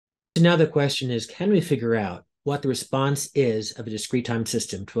So now the question is, can we figure out what the response is of a discrete time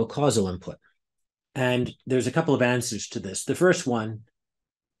system to a causal input? And there's a couple of answers to this. The first one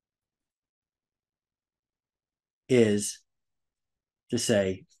is to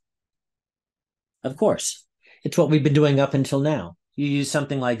say, of course, it's what we've been doing up until now. You use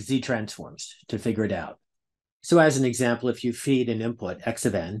something like Z transforms to figure it out. So as an example, if you feed an input x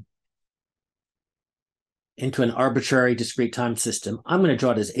of n into an arbitrary discrete time system, I'm going to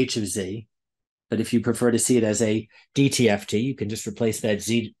draw it as h of z. But if you prefer to see it as a dtft, you can just replace that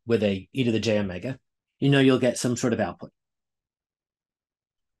z with a e to the j omega. You know you'll get some sort of output.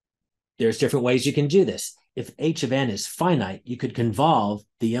 There's different ways you can do this. If h of n is finite, you could convolve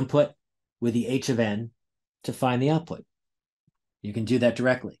the input with the h of n to find the output. You can do that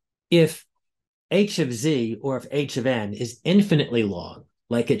directly. If h of z or if h of n is infinitely long,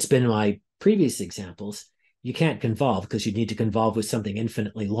 like it's been in my previous examples, you can't convolve because you need to convolve with something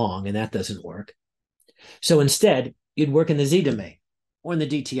infinitely long, and that doesn't work. So instead, you'd work in the z domain or in the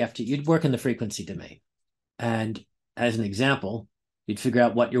dtft. You'd work in the frequency domain. And as an example, you'd figure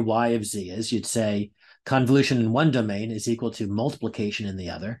out what your y of z is. You'd say convolution in one domain is equal to multiplication in the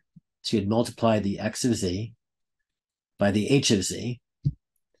other. So you'd multiply the x of z by the h of z.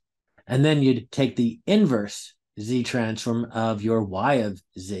 And then you'd take the inverse z transform of your y of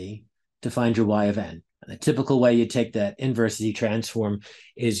z to find your y of n. And the typical way you take that inverse z transform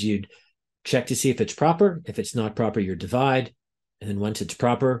is you'd check to see if it's proper. If it's not proper, you divide. And then once it's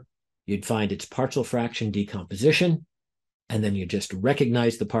proper, you'd find its partial fraction decomposition. And then you just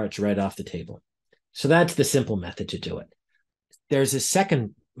recognize the parts right off the table. So that's the simple method to do it. There's a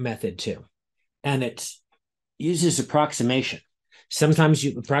second method too, and it uses approximation. Sometimes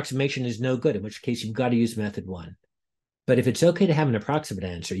approximation is no good, in which case you've got to use method one. But if it's okay to have an approximate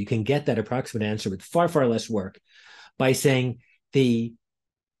answer, you can get that approximate answer with far, far less work by saying the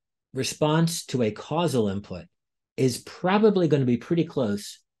response to a causal input is probably going to be pretty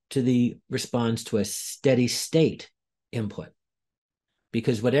close to the response to a steady state input,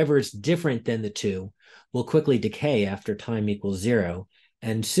 because whatever is different than the two will quickly decay after time equals 0,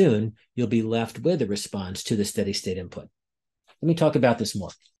 and soon you'll be left with a response to the steady state input. Let me talk about this more.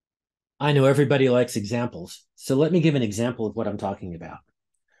 I know everybody likes examples, so let me give an example of what I'm talking about.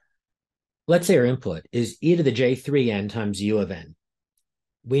 Let's say our input is e to the j3n times u of n.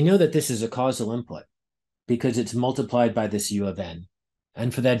 We know that this is a causal input because it's multiplied by this u of n.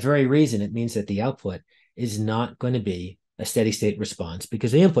 And for that very reason, it means that the output is not going to be a steady state response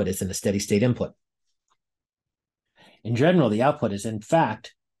because the input isn't a steady state input. In general, the output is in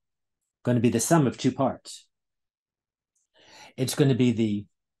fact going to be the sum of two parts. It's going to be the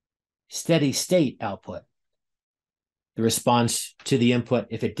steady state output, the response to the input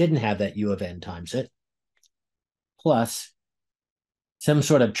if it didn't have that u of n times it, plus some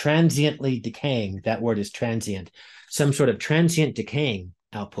sort of transiently decaying, that word is transient, some sort of transient decaying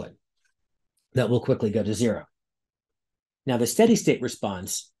output that will quickly go to 0. Now, the steady state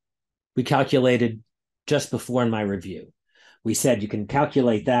response we calculated just before in my review. We said you can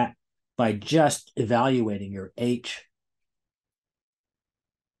calculate that by just evaluating your h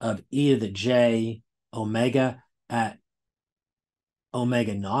of e to the j omega at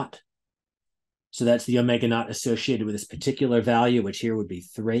omega naught. So that's the omega naught associated with this particular value, which here would be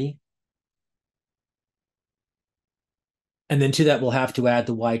 3. And then to that, we'll have to add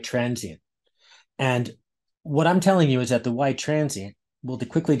the y transient. And what I'm telling you is that the y transient will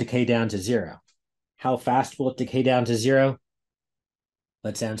quickly decay down to 0. How fast will it decay down to 0?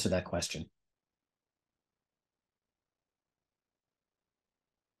 Let's answer that question.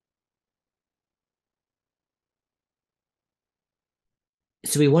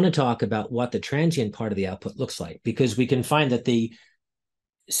 So we want to talk about what the transient part of the output looks like, because we can find that the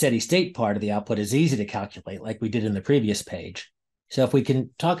steady state part of the output is easy to calculate, like we did in the previous page. So if we can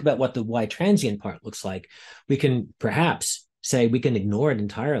talk about what the y transient part looks like, we can perhaps say we can ignore it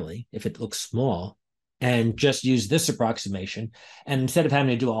entirely if it looks small and just use this approximation. And instead of having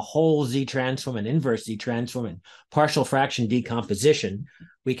to do a whole z transform and inverse z transform and partial fraction decomposition,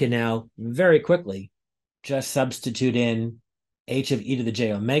 we can now very quickly just substitute in h of e to the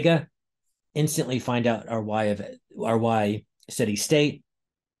j omega, instantly find out our y steady state,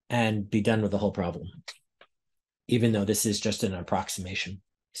 and be done with the whole problem, even though this is just an approximation.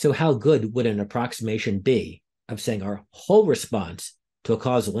 So how good would an approximation be of saying our whole response to a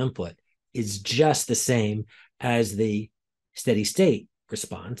causal input is just the same as the steady state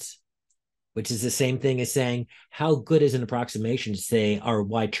response, which is the same thing as saying how good is an approximation to say our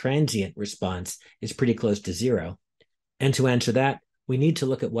y transient response is pretty close to 0? And to answer that, we need to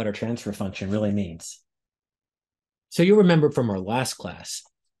look at what our transfer function really means. So you'll remember from our last class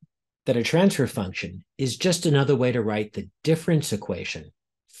that a transfer function is just another way to write the difference equation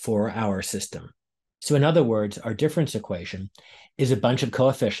for our system. So in other words, our difference equation is a bunch of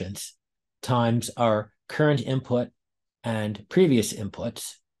coefficients times our current input and previous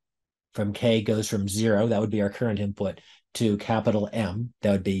inputs. From k goes from 0, that would be our current input, to capital M,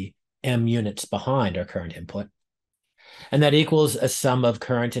 that would be m units behind our current input. And that equals a sum of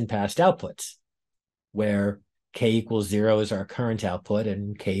current and past outputs, where k equals 0 is our current output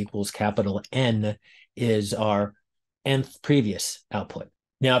and k equals capital N is our nth previous output.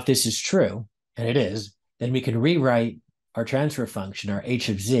 Now, if this is true, and it is, then we can rewrite our transfer function, our h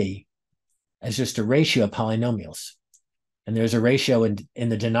of z, as just a ratio of polynomials. And there's a ratio in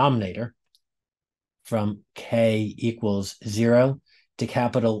the denominator from k equals 0 to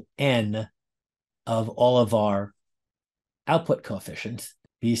capital N of all of our output coefficients,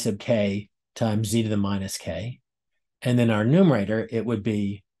 b sub k times z to the minus k. And then our numerator, it would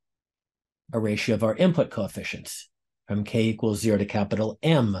be a ratio of our input coefficients from k equals 0 to capital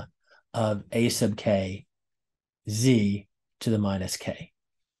M of a sub k z to the minus k.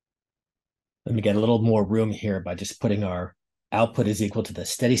 Let me get a little more room here by just putting our output is equal to the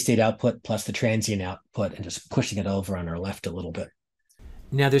steady state output plus the transient output and just pushing it over on our left a little bit.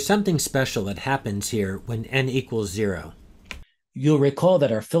 Now there's something special that happens here when n equals 0. You'll recall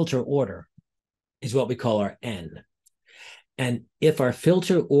that our filter order is what we call our n. And if our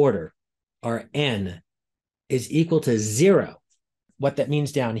filter order, our n, is equal to 0, what that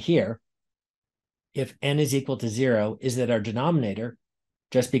means down here, if n is equal to 0, is that our denominator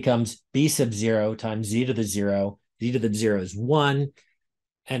just becomes b sub 0 times z to the 0. Z to the 0 is 1.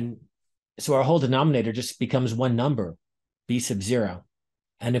 And so our whole denominator just becomes one number, b sub 0.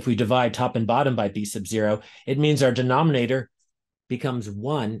 And if we divide top and bottom by b sub 0, it means our denominator becomes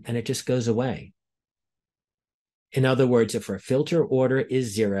 1 and it just goes away. In other words, if our filter order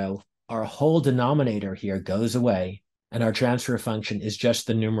is 0, our whole denominator here goes away and our transfer function is just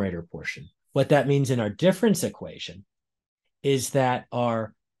the numerator portion. What that means in our difference equation is that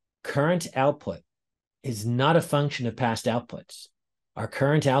our current output is not a function of past outputs. Our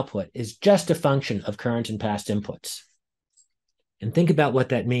current output is just a function of current and past inputs. And think about what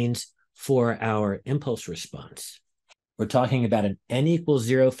that means for our impulse response. We're talking about an n equals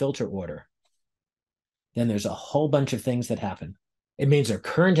 0 filter order. Then there's a whole bunch of things that happen. It means our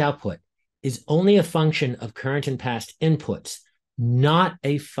current output is only a function of current and past inputs, not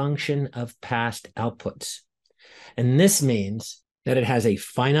a function of past outputs. And this means that it has a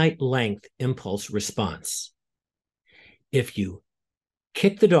finite length impulse response. If you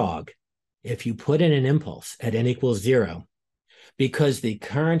kick the dog, if you put in an impulse at n equals 0, because the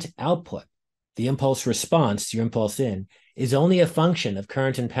current output, the impulse response, your impulse in, is only a function of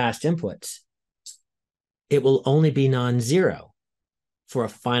current and past inputs, it will only be non-zero for a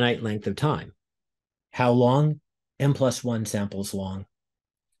finite length of time. How long? n plus 1 samples long.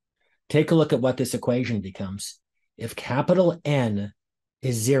 Take a look at what this equation becomes. If capital N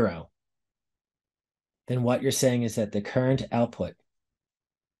is 0, then what you're saying is that the current output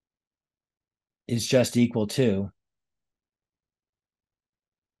is just equal to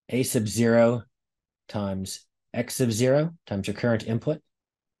a sub 0 times x sub 0 times your current input.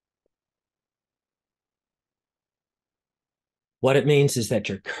 What it means is that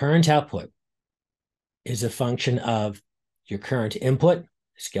your current output is a function of your current input,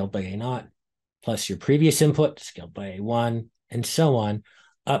 scaled by A0, plus your previous input, scaled by A1, and so on,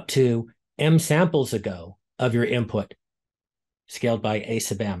 up to m samples ago of your input, scaled by A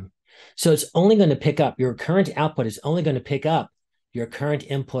sub m. So it's only going to pick up, your current output is only going to pick up your current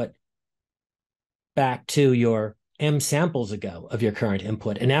input back to your m samples ago of your current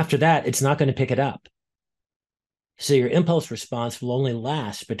input. And after that, it's not going to pick it up. So your impulse response will only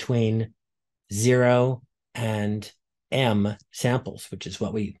last between 0 and m samples, which is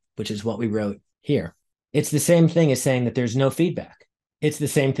what we wrote here. It's the same thing as saying that there's no feedback. It's the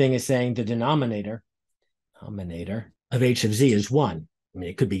same thing as saying the denominator of h of z is 1. I mean,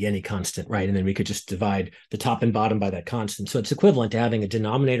 it could be any constant, right? And then we could just divide the top and bottom by that constant. So it's equivalent to having a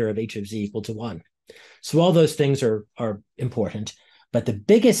denominator of h of z equal to 1. So all those things are important. But the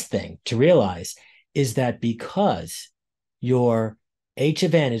biggest thing to realize is that because your h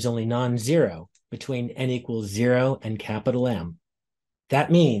of n is only non-zero between n equals 0 and capital M, that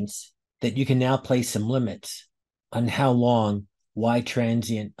means that you can now place some limits on how long y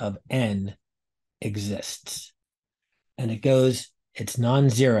transient of n exists. And it's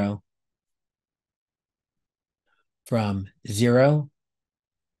non-zero from 0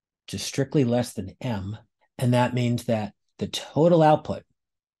 to strictly less than m. And that means that the total output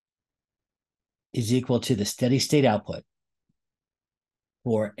is equal to the steady state output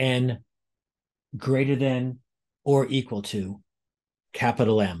for n greater than or equal to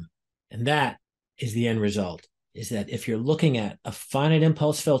capital M. And that is the end result, is that if you're looking at a finite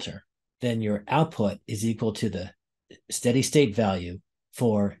impulse filter, then your output is equal to the steady state value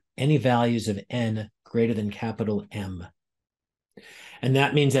for any values of n greater than capital M. And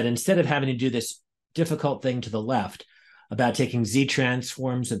that means that instead of having to do this difficult thing to the left about taking z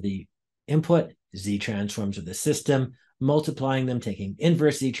transforms of the input, z transforms of the system, multiplying them, taking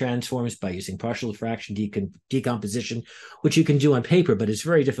inverse z transforms by using partial fraction decomposition, which you can do on paper, but it's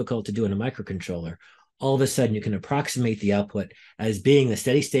very difficult to do in a microcontroller. All of a sudden, you can approximate the output as being the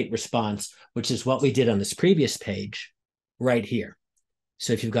steady state response, which is what we did on this previous page right here.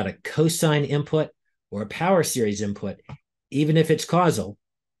 So if you've got a cosine input or a power series input, even if it's causal,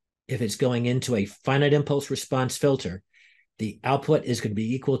 if it's going into a finite impulse response filter, the output is going to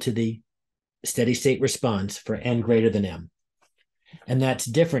be equal to the steady state response for n greater than M. And that's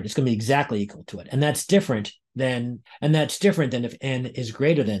different. It's going to be exactly equal to it. And that's different than if n is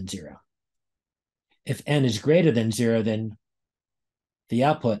greater than 0. If n is greater than 0, then the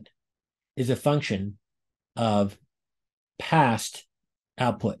output is a function of past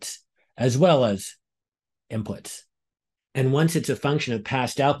outputs as well as inputs. And once it's a function of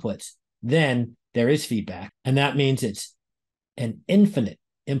past outputs, then there is feedback. And that means it's an infinite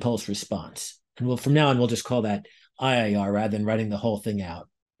impulse response. And from now on, we'll just call that IIR rather than writing the whole thing out.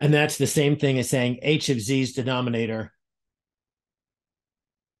 And that's the same thing as saying h of z's denominator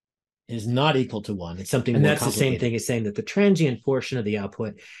is not equal to 1. It's something more complicated. And that's the same thing as saying that the transient portion of the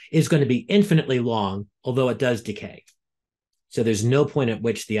output is going to be infinitely long, although it does decay. So there's no point at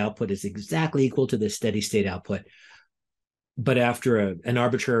which the output is exactly equal to the steady state output. But after an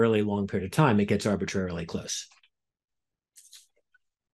arbitrarily long period of time, it gets arbitrarily close.